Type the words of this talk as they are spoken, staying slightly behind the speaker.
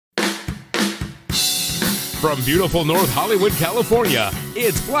From beautiful North Hollywood, California,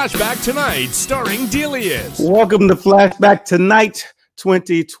 it's Flashback Tonight, starring Delius. Welcome to Flashback Tonight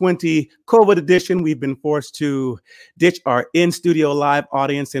 2020 COVID edition. We've been forced to ditch our in-studio live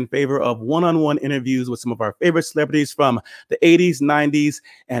audience in favor of one-on-one interviews with some of our favorite celebrities from the 80s, 90s,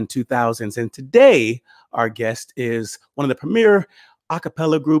 and 2000s. And today, our guest is one of the premier a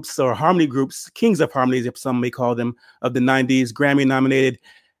cappella groups or harmony groups, kings of harmonies, if some may call them, of the 90s, Grammy-nominated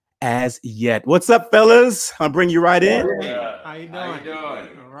AZ YET. What's up, fellas? I'll bring you right in. How you doing? All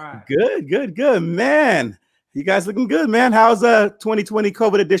right. Good, man. You guys looking good, man. How's 2020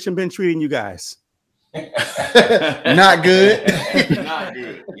 COVID edition been treating you guys? Not good. Not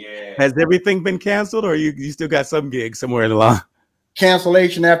good. Yeah. Has everything been canceled, or you still got some gigs somewhere in the line?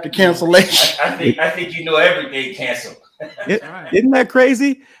 Cancellation after cancellation. I think you know everything canceled. Isn't that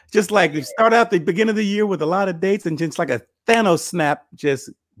crazy? Just like you start out the beginning of the year with a lot of dates, and just like a Thanos snap,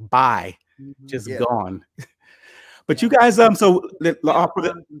 just bye, just gone. But you guys, say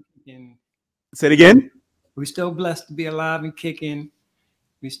it again. We're still blessed to be alive and kicking.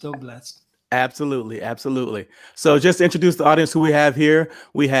 We're still blessed. Absolutely. So just to introduce the audience who we have here,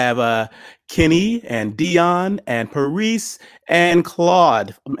 we have Kenny and Dion and Paris and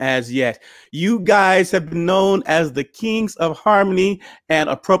Claude from AZ YET. You guys have been known as the kings of harmony, and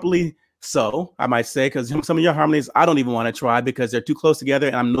appropriately so, I might say, because some of your harmonies I don't even want to try because they're too close together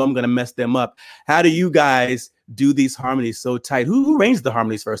and I know I'm going to mess them up. How do you guys do these harmonies so tight? Who arranged the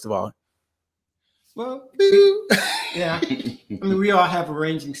harmonies, first of all? Well, yeah. I mean, we all have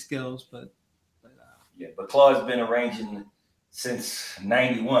arranging skills, but Claude's been arranging since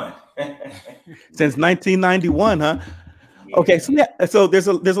 '91. Since 1991, huh? Yeah. Okay, so there's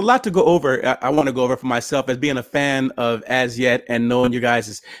a lot to go over. I want to go over for myself as being a fan of AZ YET and knowing you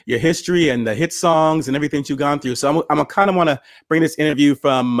guys' your history and the hit songs and everything you've gone through. So I'm kind of want to bring this interview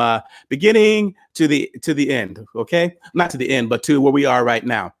from beginning to the end. Okay, not to the end, but to where we are right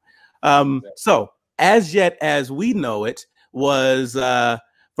now. So AZ YET, as we know it, was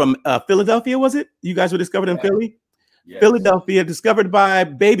from Philadelphia. Was it? You guys were discovered in Philly? Yes. Philadelphia, discovered by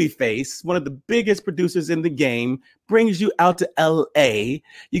Babyface, one of the biggest producers in the game, brings you out to LA.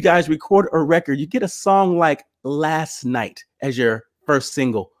 You guys record a record. You get a song like Last Night as your first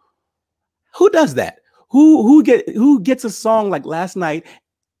single. Who does that? Who gets a song like Last Night?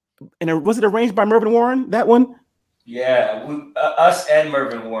 And was it arranged by Mervyn Warren, that one? Yeah, us and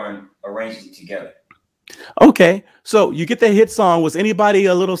Mervyn Warren arranged it together. Okay, so you get the hit song. Was anybody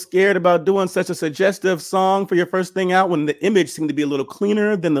a little scared about doing such a suggestive song for your first thing out when the image seemed to be a little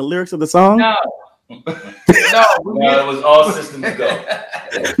cleaner than the lyrics of the song? No. No, it was all systems go.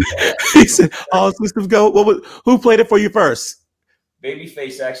 He said all systems go. Who played it for you first?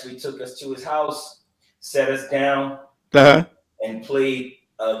 Babyface actually took us to his house, set us down, and played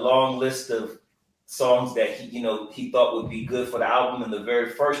a long list of songs that he thought would be good for the album. And the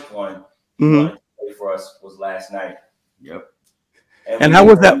very first one for us was Last Night. Yep. And how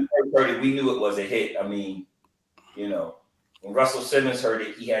was that? We knew it was a hit. I mean, when Russell Simmons heard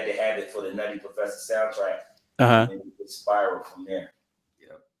it, he had to have it for the Nutty Professor soundtrack. And it would spiral from there.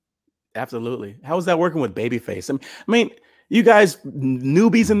 Yep. Absolutely. How was that working with Babyface? I mean, you guys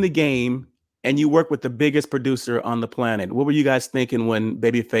newbies in the game, and you work with the biggest producer on the planet. What were you guys thinking when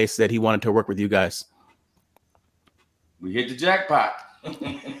Babyface said he wanted to work with you guys? We hit the jackpot.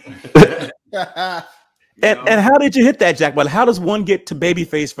 And how did you hit that jackpot? How does one get to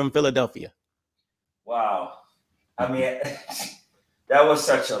Babyface from Philadelphia? Wow. I mean, that was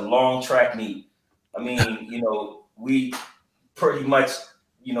such a long track meet. I mean, we pretty much,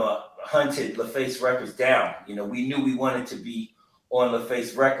 hunted LaFace Records down. We knew we wanted to be on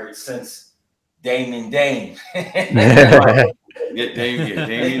LaFace Records since Dame. Dame.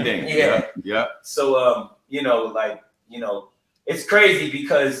 Yeah. So, it's crazy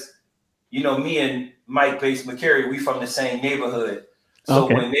because, me and Mike Bass McCary, we from the same neighborhood. So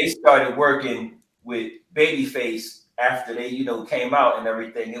when they started working with Babyface after they, came out and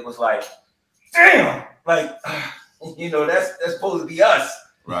everything, it was like, damn, like, that's supposed to be us.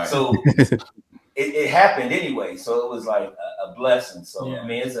 Right. So it happened anyway. So it was like a blessing. So, yeah. I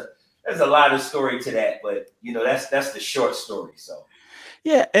mean, there's a lot of story to that, but, that's the short story. So.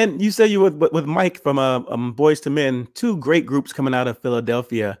 Yeah, and you said you were with Mike from Boys to Men, two great groups coming out of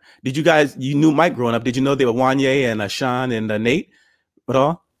Philadelphia. Did you knew Mike growing up? Did you know they were Wanye and Sean and Nate at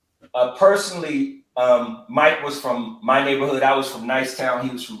all? Personally, Mike was from my neighborhood. I was from Nicetown.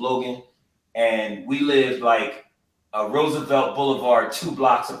 He was from Logan. And we lived like Roosevelt Boulevard, 2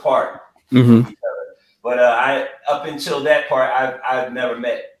 blocks apart. But up until that part, I've never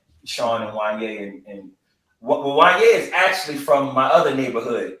met Sean and Wanye. And Wanye is actually from my other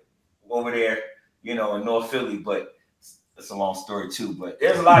neighborhood over there. you know, in North Philly, but it's a long story too. But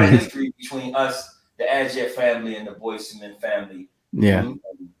there's a lot of history between us, the Az Yet family, and the Boyz II Men family. Yeah. And,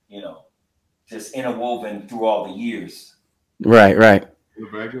 you know, just interwoven through all the years. Right, right. We're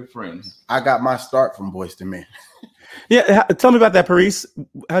very good friends. I got my start from Boyz II Men. Yeah, tell me about that, Paris.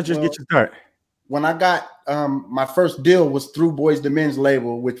 How'd you get your start? When I got my first deal was through Boyz II Men's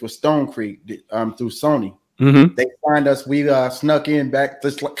label, which was Stone Creek, through Sony. Mm-hmm. They signed us. We snuck in back,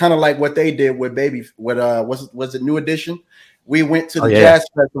 just kind of like what they did with was it New Edition? We went to the jazz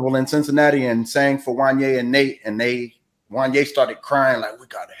festival in Cincinnati and sang for Wanye and Nate, and Wanye started crying like, "We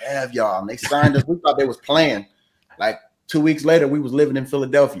gotta have y'all," and they signed us. We thought they was playing. Like 2 weeks later, we was living in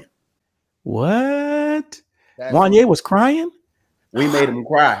Philadelphia. What? Wanye was crying? We made him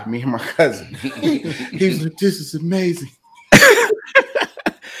cry, me and my cousin. He's like, "This is amazing."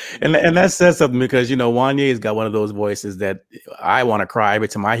 And that says something, because, you know, Wanye's got one of those voices that I want to cry every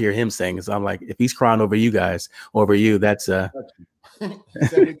time I hear him sing. So I'm like, if he's crying over you guys, over you, that's yeah.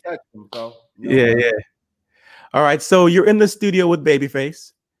 All right. So you're in the studio with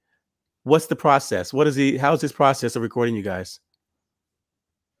Babyface. What's the process? How's his process of recording you guys?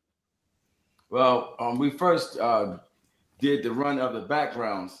 Well, we first did the run of the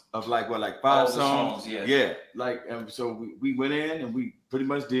backgrounds of like 5 songs. Yeah. Like, so we went in and we pretty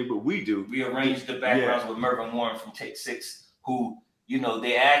much did what we do. We arranged the backgrounds with Mervyn Warren from Take 6, who, you know,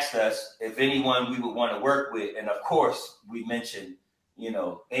 they asked us if anyone we would want to work with, and of course we mentioned, you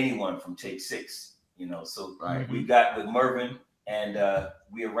know, anyone from Take 6. You know, so we got with Mervyn, and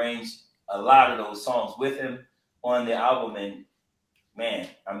we arranged a lot of those songs with him on the album, and man,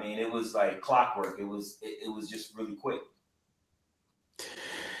 I mean, it was like clockwork. It was just really quick.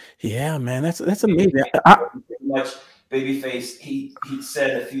 Yeah, man, that's amazing. Pretty much, Babyface, he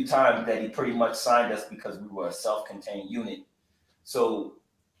said a few times that he pretty much signed us because we were a self-contained unit. So,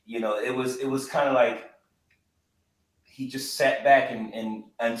 you know, it was kind of like he just sat back and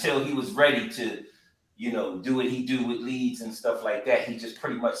until he was ready to, you know, do what he do with leads and stuff like that, he just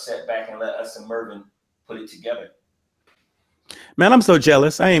pretty much sat back and let us and Mervyn put it together. Man, I'm so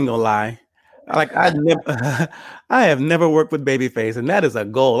jealous. I ain't gonna lie. Like, I have never worked with Babyface, and that is a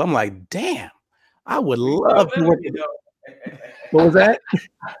goal. I'm like, damn, I would love to work with him. What was that?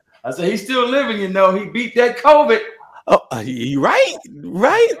 I said, he's still living, you know. He beat that COVID. Oh, you right?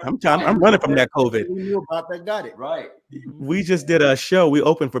 I'm running from that COVID. We knew about that, got it. Right. We just did a show. We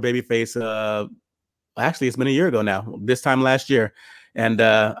opened for Babyface. Actually, it's been a year ago now, this time last year. And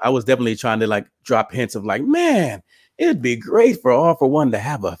I was definitely trying to like drop hints of like, man, it'd be great for All for One to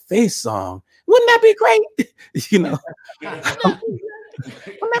have a Face song. Wouldn't that be great? You know,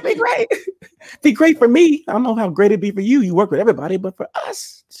 wouldn't that be great? Be great for me. I don't know how great it'd be for you. You work with everybody, but for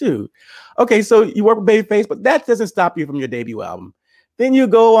us too. Okay, so you work with Babyface, but that doesn't stop you from your debut album. Then you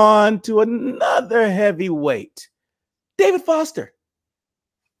go on to another heavyweight, David Foster.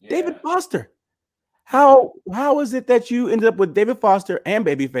 Yeah. David Foster. How is it that you ended up with David Foster and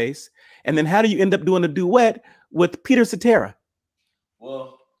Babyface, and then how do you end up doing a duet with Peter Cetera?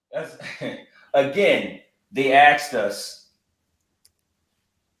 Well, that's again, they asked us.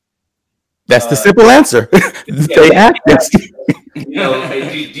 That's the simple answer. They asked us. You know,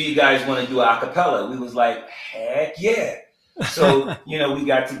 do you guys want to do a cappella? We was like, heck yeah. So, you know, we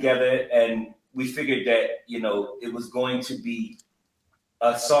got together and we figured that, you know, it was going to be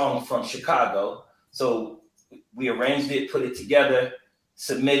a song from Chicago. So we arranged it, put it together,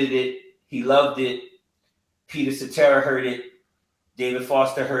 submitted it. He loved it. Peter Cetera heard it. David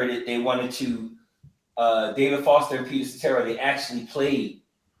Foster heard it. They wanted to, David Foster and Peter Cetera, they actually played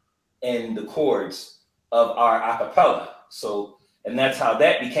in the chords of our acapella. So, and that's how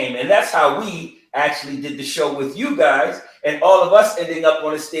that became, and that's how we actually did the show with you guys, and all of us ending up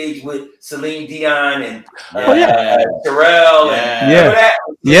on a stage with Celine Dion and Terrell and that.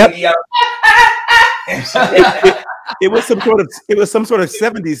 Yep. It was some sort of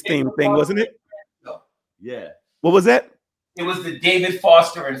 70s theme thing, wasn't it? Yeah. What was that? It was the David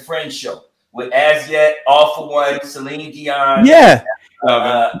Foster and Friends show with Az Yet, All for One, Celine Dion. Yeah.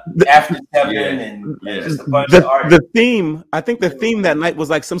 After 7 and just a bunch of artists. The theme, I think the theme that night was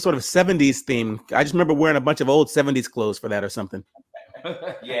like some sort of 70s theme. I just remember wearing a bunch of old 70s clothes for that or something.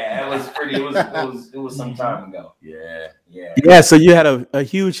 Yeah, it was pretty. It was some time ago. Yeah. So you had a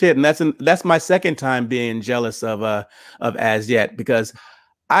huge hit, and that's my second time being jealous of Az Yet, because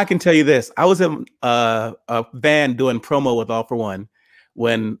I can tell you this: I was in a van doing promo with All for One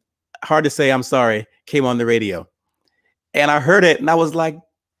when "Hard to Say I'm Sorry" came on the radio, and I heard it, and I was like,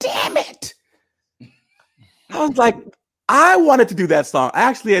 "Damn it!" I was like, I wanted to do that song. I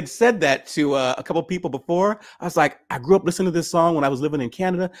actually had said that to a couple people before. I was like, I grew up listening to this song when I was living in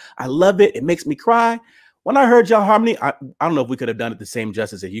Canada. I love it. It makes me cry. When I heard y'all harmony, I don't know if we could have done it the same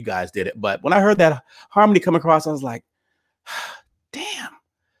justice that you guys did it, but when I heard that harmony come across, I was like, damn,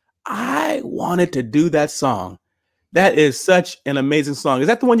 I wanted to do that song. That is such an amazing song. Is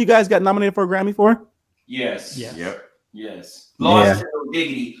that the one you guys got nominated for a Grammy for? Yes. Yes. Yep. Yes. Lost to No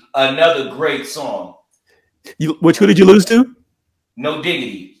Diggity, another great song. Who did you lose to? No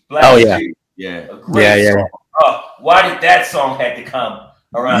Diggity. Black oh yeah, Street. Yeah. A great yeah. song. Oh, why did that song have to come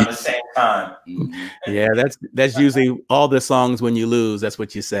around the same time? Yeah, that's usually all the songs when you lose. That's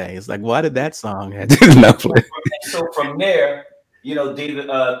what you say. It's like, why did that song have to So from there, you know,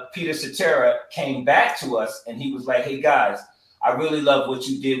 Peter Cetera came back to us and he was like, hey guys, I really love what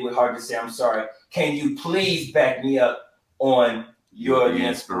you did with Hard to Say I'm Sorry. Can you please back me up on the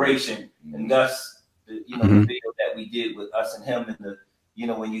inspiration? And thus, the video that we did with us and him, and the,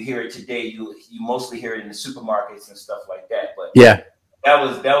 when you hear it today, you mostly hear it in the supermarkets and stuff like that. But yeah, that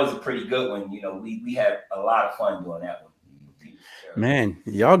was a pretty good one. We had a lot of fun doing that one. Man,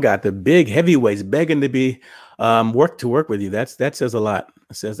 y'all got the big heavyweights begging to be work with you. That says a lot.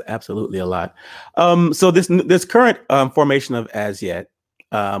 It says absolutely a lot. So this current formation of As Yet,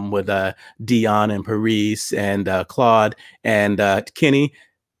 with Dion and Paris and Claude and Kenny,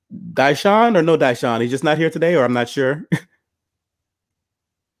 Daishan or no Daishan? He's just not here today, or I'm not sure.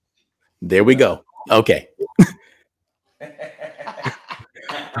 There we go. Okay.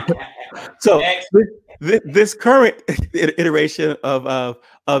 So this current iteration of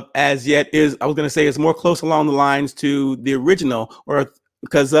As Yet is, I was going to say, is more close along the lines to the original, or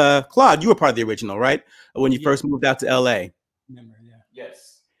because Claude, you were part of the original, right? When you first moved out to LA. Remember, yeah.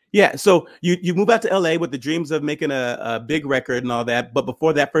 Yes. Yeah, so you move out to LA with the dreams of making a big record and all that, but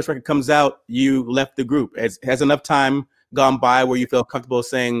before that first record comes out, you left the group. Has enough time gone by where you feel comfortable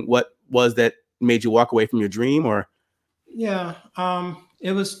saying what was that made you walk away from your dream? Or yeah,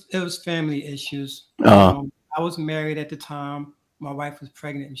 it was family issues. I was married at the time. My wife was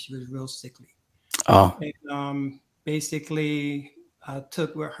pregnant and she was real sickly. And, basically, I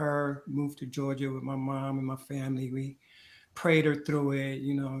took with her, moved to Georgia with my mom and my family. We prayed her through it.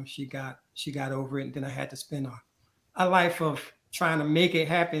 She got over it. And then I had to spend a life of trying to make it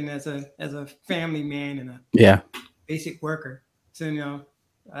happen as a family man and a basic worker. So,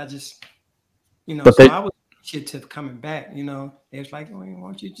 I just, so I was appreciative coming back. They was like, oh, why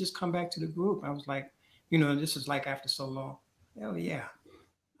don't you just come back to the group? I was like, this is like after so long. Hell yeah.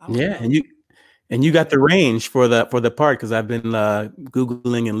 Yeah, and you got the range for the part, because I've been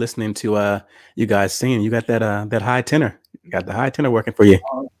Googling and listening to you guys singing. You got that high tenor. You got the high tenor working for you.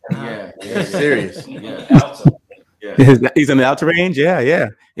 Yeah, serious. Yeah. He's in the alto range. Yeah.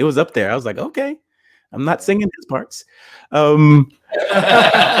 It was up there. I was like, okay, I'm not singing his parts.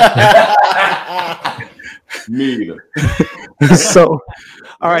 Me either. So,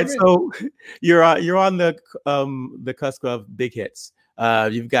 all right. So you're on the cusp of big hits.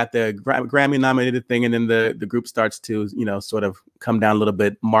 You've got the Grammy nominated thing, and then the group starts to sort of come down a little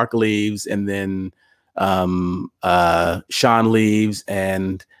bit. Mark leaves, and then Sean leaves,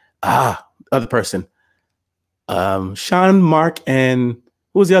 and other person, Sean, Mark, and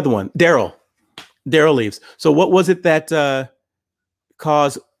who was the other one? Daryl leaves. So what was it that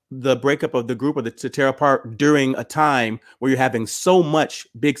caused the breakup of the group, or to tear apart during a time where you're having so much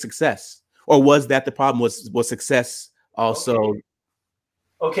big success? Or was that the problem, was success also?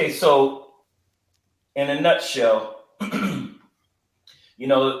 Okay, so in a nutshell,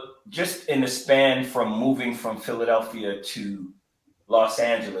 just in the span from moving from Philadelphia to Los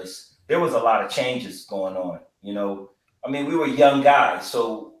Angeles, there was a lot of changes going on. We were young guys.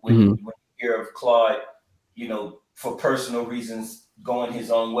 So when you hear of Claude, for personal reasons, going his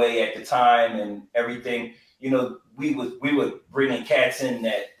own way at the time and everything, we were bringing cats in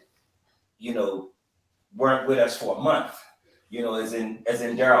that, weren't with us for a month. As in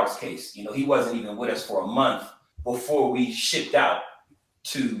Daryl's case, he wasn't even with us for a month before we shipped out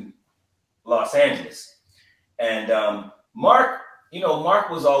to Los Angeles. And Mark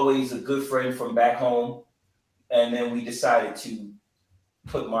was always a good friend from back home. And then we decided to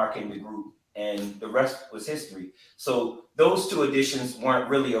put Mark in the group, and the rest was history. So those two additions weren't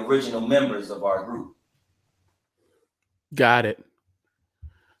really original members of our group. Got it.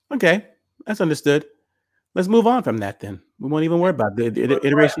 Okay, that's understood. Let's move on from that then. We won't even worry about the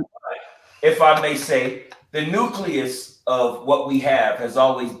iteration. If I may say, the nucleus of what we have has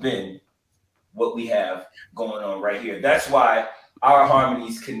always been what we have going on right here. That's why our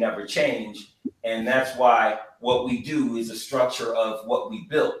harmonies can never change. And that's why what we do is a structure of what we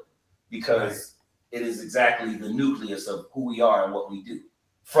built. Because it is exactly the nucleus of who we are and what we do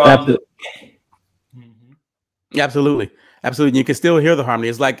from the beginning. Absolutely. Absolutely. You can still hear the harmony.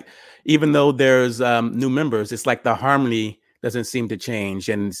 It's like, even though there's new members, it's like the harmony doesn't seem to change.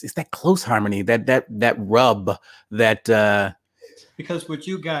 And it's that close harmony, that rub that, because what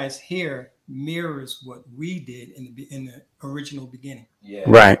you guys hear mirrors what we did in the original beginning. Yeah.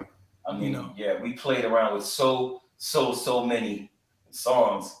 Right. I mean, yeah, we played around with so many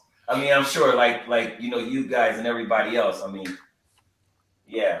songs. I mean, I'm sure like, you know, you guys and everybody else, I mean,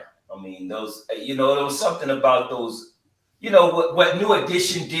 yeah. I mean, those, you know, there was something about those, you know, what New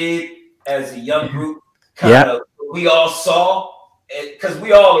Edition did as a young group, kind of, we all saw, because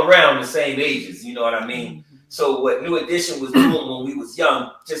we all around the same ages, you know what I mean? So what New Edition was doing when we was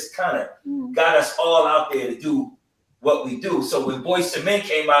young just kind of got us all out there to do what we do. So when Boyz II Men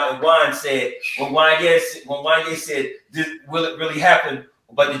came out and Juan said, when Wanye said, will it really happen?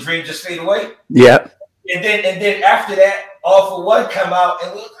 But the dream just fade away? Yeah. And then after that, All For One come out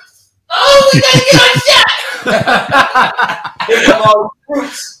and we was, oh, we gotta get on shot. Here come all the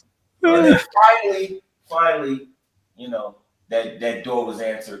fruits. And then finally, you know, that door was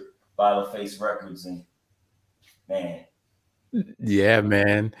answered by LaFace Records, and man. Yeah,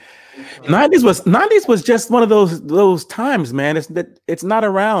 man. 90s was just one of those times, man. It's not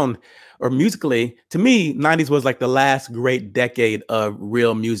around, or musically, to me, 90s was like the last great decade of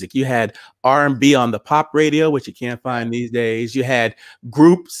real music. You had R&B on the pop radio, which you can't find these days. You had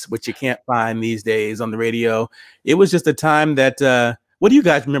groups, which you can't find these days on the radio. It was just a time that, what do you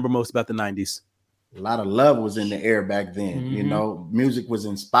guys remember most about the 90s? A lot of love was in the air back then. You know, music was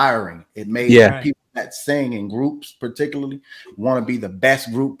inspiring. It made people that sing in groups particularly want to be the best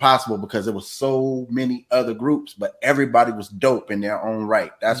group possible, because there was so many other groups, but everybody was dope in their own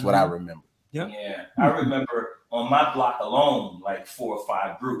right. That's what I remember. Yeah. I remember on my block alone, like 4 or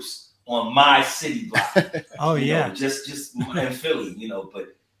 5 groups on my city block. Oh yeah. Know, just in Philly, you know,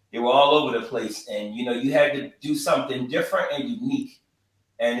 but they were all over the place. And, you know, you had to do something different and unique.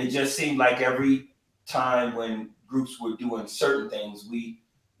 And it just seemed like every time when groups were doing certain things, we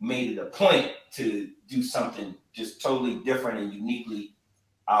made it a point to do something just totally different and uniquely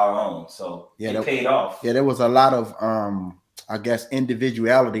our own. So it paid off. Yeah, there was a lot of I guess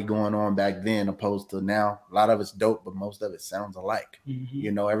individuality going on back then opposed to now. A lot of it's dope, but most of it sounds alike.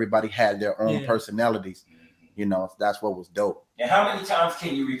 You know, everybody had their own personalities. You know, that's what was dope. And how many times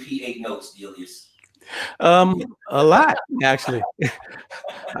can you repeat 8 notes, Delius? A lot, actually.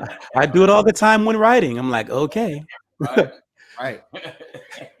 I do it all the time when writing. I'm like, okay. Right.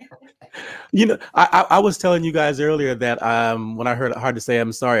 You know, I was telling you guys earlier that when I heard Hard to Say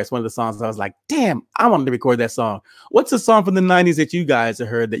I'm Sorry, it's one of the songs I was like, damn, I wanted to record that song. What's a song from the 90s that you guys have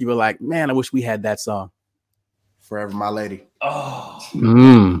heard that you were like, man, I wish we had that song? Forever My Lady. Oh.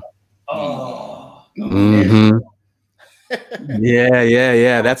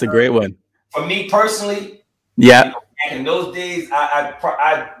 Yeah. That's a great one. For me personally, yeah. In those days,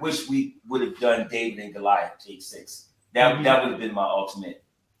 I wish we would have done David and Goliath, Take 6. That would have been my ultimate.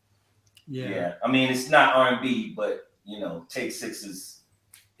 Yeah. I mean, it's not R&B, but you know, Take 6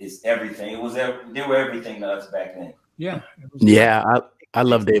 is everything. They were everything to us back then. Yeah. I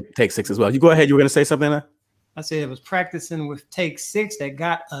love Take 6 as well. You go ahead. You were going to say something? I said it was practicing with Take 6 that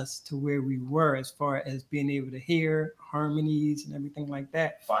got us to where we were, as far as being able to hear harmonies and everything like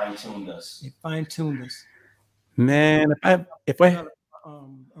that. Fine-tuned us. It fine-tuned us. Man, if I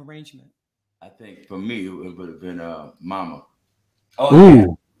arrangement. I think for me it would have been Mama. Oh, yeah.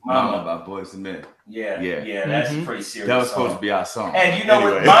 Mama by Boyz II Men. Yeah. That's a pretty serious. That was song. supposed to be our song. And you know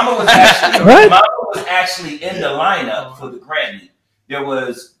what? Mama was actually in the lineup for the Grammy. There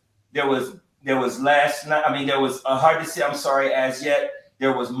was last night. I mean, there was Hard to Say I'm Sorry As Yet.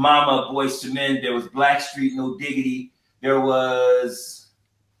 There was Mama, Boyz II Men. There was Blackstreet, No Diggity. There was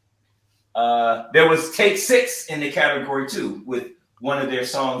Take 6 in the category too, with one of their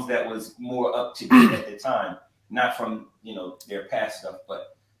songs that was more up to date at the time, not from, you know, their past stuff,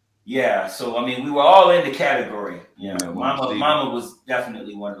 but yeah. So I mean, we were all in the category. You know, Mama was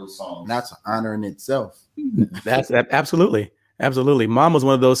definitely one of those songs. That's an honor in itself. That's absolutely. Mom was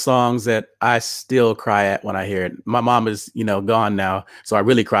one of those songs that I still cry at when I hear it. My mom is, you know, gone now, so I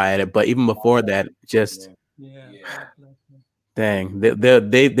really cry at it. But even before that, just dang,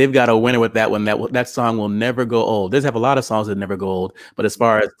 they've got a winner with that one. That song will never go old. They have a lot of songs that never go old, but as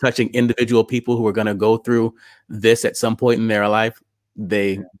far as touching individual people who are going to go through this at some point in their life,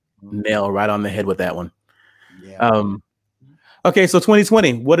 they nail right on the head with that one. Okay, so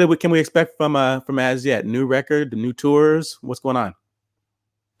 2020, what can we expect from As Yet? New record, new tours, what's going on?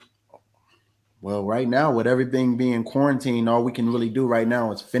 Well, right now, with everything being quarantined, all we can really do right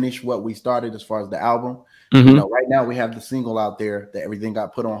now is finish what we started as far as the album. Mm-hmm. You know, right now we have the single out there that everything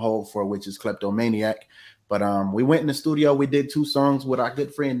got put on hold for, which is Kleptomaniac. But we went in the studio. We did 2 songs with our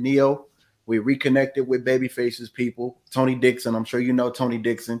good friend Neo. We reconnected with Babyface's people, Tony Dixon. I'm sure you know Tony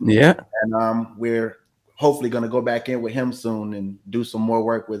Dixon. Yeah. And we're hopefully going to go back in with him soon and do some more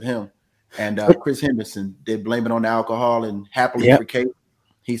work with him. And Chris Henderson did Blame It on the Alcohol and Happily for Kate.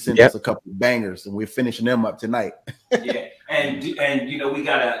 He sent us a couple of bangers, and we're finishing them up tonight. Yeah, and you know, we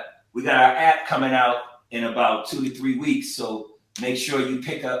got our app coming out in about 2 to 3 weeks, so make sure you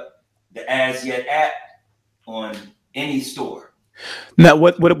pick up the As Yet app on any store. Now,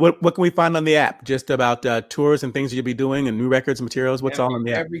 what can we find on the app? Just about tours and things you'll be doing and new records and materials? What's all on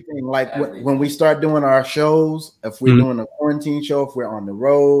the app? Everything. Like when we start doing our shows, if we're doing a quarantine show, if we're on the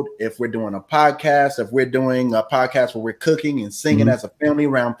road, if we're doing a podcast, if we're doing a podcast where we're cooking and singing as a family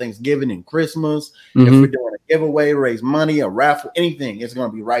around Thanksgiving and Christmas, if we're doing a giveaway, raise money, a raffle, anything, it's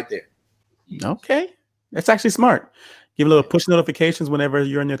going to be right there. Okay. That's actually smart. Give a little push notifications whenever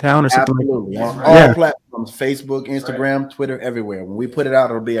you're in your town or something. Absolutely. On all platforms, Facebook, Instagram, Twitter, everywhere. When we put it out,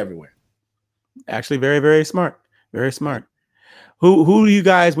 it'll be everywhere. Actually, very, very smart. Very smart. Who do you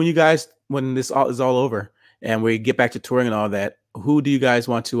guys, when this is all over and we get back to touring and all that, who do you guys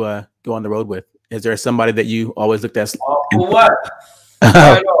want to go on the road with? Is there somebody that you always looked at? What?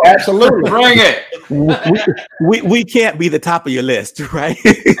 Absolutely. Bring it. We can't be the top of your list, right?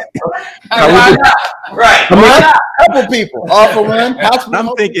 Why not? Right. Why not? Couple people. All for one.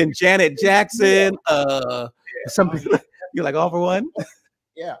 I'm thinking Janet Jackson. Something you're like all for one.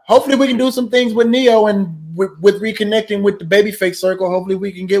 Yeah. Hopefully we can do some things with Neo and with reconnecting with the Babyface circle. Hopefully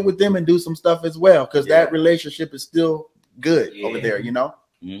we can get with them and do some stuff as well, because that relationship is still good over there. You know.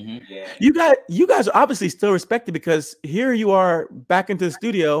 Yeah. You guys are obviously still respected, because here you are back into the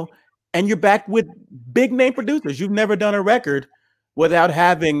studio and you're back with big name producers. You've never done a record without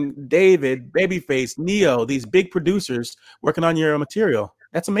having David, Babyface, Neo, these big producers working on your material.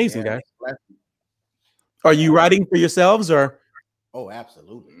 That's amazing, guys. Are you writing for yourselves or? Oh,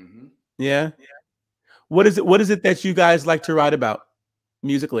 absolutely. Yeah. What is it that you guys like to write about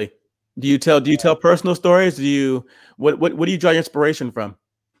musically? Do you tell personal stories? What do you draw your inspiration from?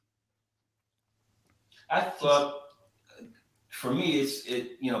 I thought, for me,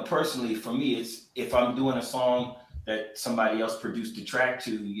 personally, for me, it's if I'm doing a song that somebody else produced the track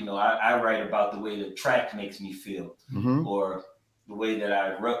to, I write about the way the track makes me feel, or the way that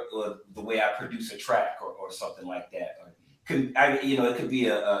I wrote, or the way I produce a track, or something like that. It could be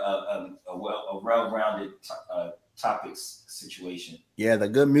a well-rounded topics situation. Yeah, the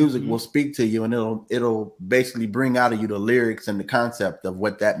good music will speak to you, and it'll basically bring out of you the lyrics and the concept of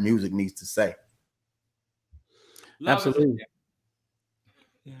what that music needs to say. Absolutely.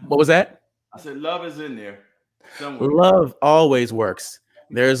 Yeah. What was that? I said love is in there somewhere. Love always works.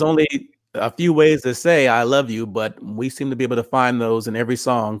 There's only a few ways to say I love you, but we seem to be able to find those in every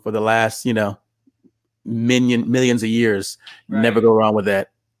song for the last, millions of years. Right. Never go wrong with that.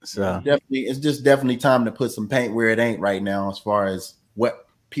 So it's just definitely time to put some paint where it ain't right now, as far as what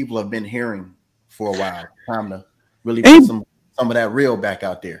people have been hearing for a while. Time to really put some of that real back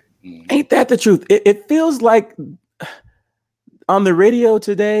out there. Ain't that the truth? It feels like on the radio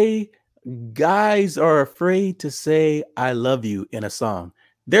today, guys are afraid to say I love you in a song.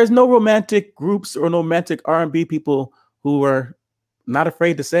 There's no romantic groups or no romantic R&B people who are not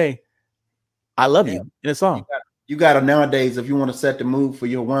afraid to say I love you in a song. You got to nowadays, if you want to set the mood for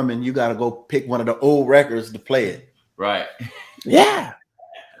your woman, you got to go pick one of the old records to play it. Right. Yeah.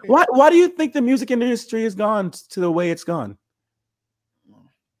 Why do you think the music industry has gone to the way it's gone?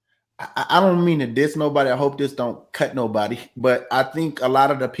 I don't mean to diss nobody. I hope this don't cut nobody. But I think a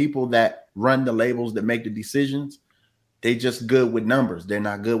lot of the people that run the labels, that make the decisions, they just good with numbers. They're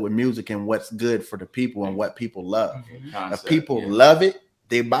not good with music and what's good for the people and what people love. If people love it,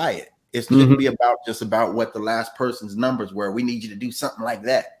 they buy it. It shouldn't be about what the last person's numbers were. We need you to do something like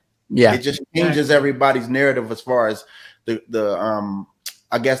that. Yeah. It just changes everybody's narrative as far as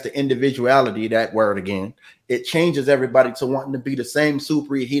I guess the individuality, that word again. It changes everybody to wanting to be the same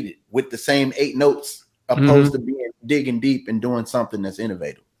superheated with the same 8 notes, opposed to being digging deep and doing something that's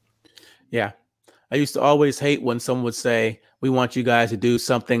innovative. Yeah. I used to always hate when someone would say, we want you guys to do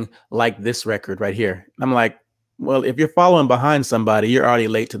something like this record right here. I'm like, well, if you're following behind somebody, you're already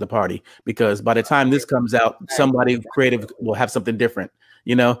late to the party, because by the time this comes out, somebody creative will have something different,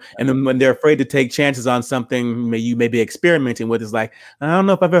 and then when they're afraid to take chances on something you may be experimenting with, it's like, I don't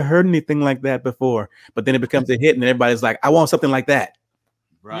know if I've ever heard anything like that before, but then it becomes a hit and everybody's like, I want something like that.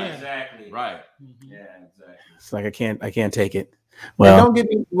 Right. Yeah, exactly. Right. Yeah, exactly. It's like, I can't take it. Well, and don't get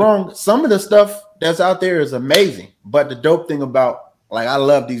me wrong, some of the stuff that's out there is amazing. But the dope thing about, like, I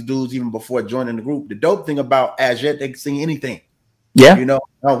love these dudes even before joining the group. The dope thing about AZ YET, they can sing anything. Yeah. You know,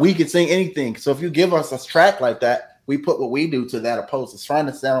 we can sing anything. So if you give us a track like that, we put what we do to that, opposed to trying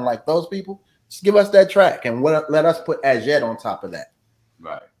to sound like those people. Just give us that track and let us put AZ YET on top of that.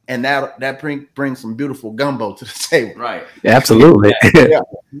 Right. And that brings some beautiful gumbo to the table. Right. Absolutely. Yeah.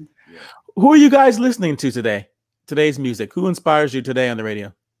 Who are you guys listening to today? Today's music. Who inspires you today on the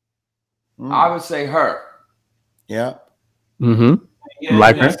radio? I would say her. Yeah. Mm-hmm. Yeah,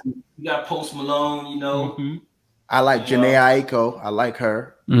 like her. You got Post Malone, you know. Mm-hmm. I like Janae Aiko. I like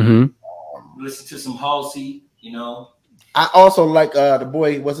her. Mm-hmm. Listen to some Halsey, you know. I also like the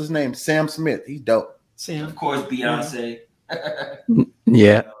boy, what's his name? Sam Smith. He's dope. Sam. Of course, Beyonce.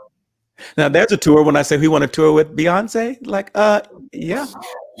 Yeah. Now there's a tour. When I say we want to tour with Beyonce, like, yeah.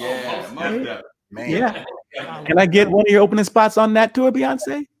 Yeah. Man. Yeah. Can I get one of your opening spots on that tour,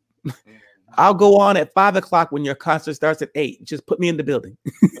 Beyonce? I'll go on at 5 o'clock when your concert starts at 8. Just put me in the building.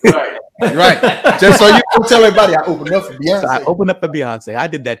 Right. Right. Just so you can tell everybody I opened up for Beyonce. So I opened up for Beyonce. I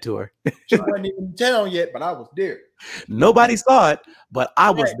did that tour. She wasn't even in town yet, but I was there. Nobody saw it, but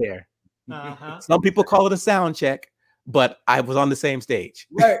I was there. Uh-huh. Some people call it a sound check, but I was on the same stage.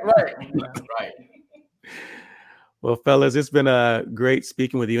 Right. Right. Well, fellas, it's been great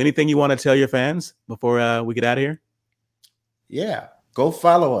speaking with you. Anything you want to tell your fans before we get out of here? Yeah. Go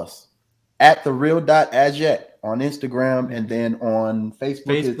follow us at @thereal.azyet on Instagram, and then on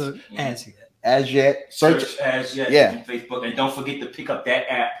Facebook, AZ YET. AZ YET. Search AZ YET Yeah. on Facebook, and don't forget to pick up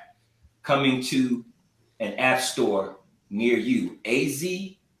that app coming to an app store near you. AZ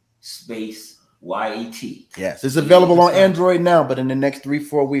YET. Yes, it's available on Android now, but in the next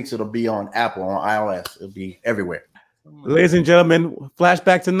 3-4 weeks, it'll be on Apple, on iOS. It'll be everywhere. Ladies and gentlemen,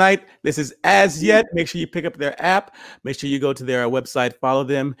 Flashback Tonight. This is AZ YET. Make sure you pick up their app. Make sure you go to their website, follow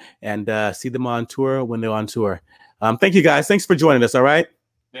them, and see them on tour when they're on tour. Thank you, guys. Thanks for joining us. All right.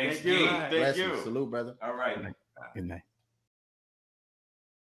 Thank you. Thank you. Salute, brother. All right. Good night.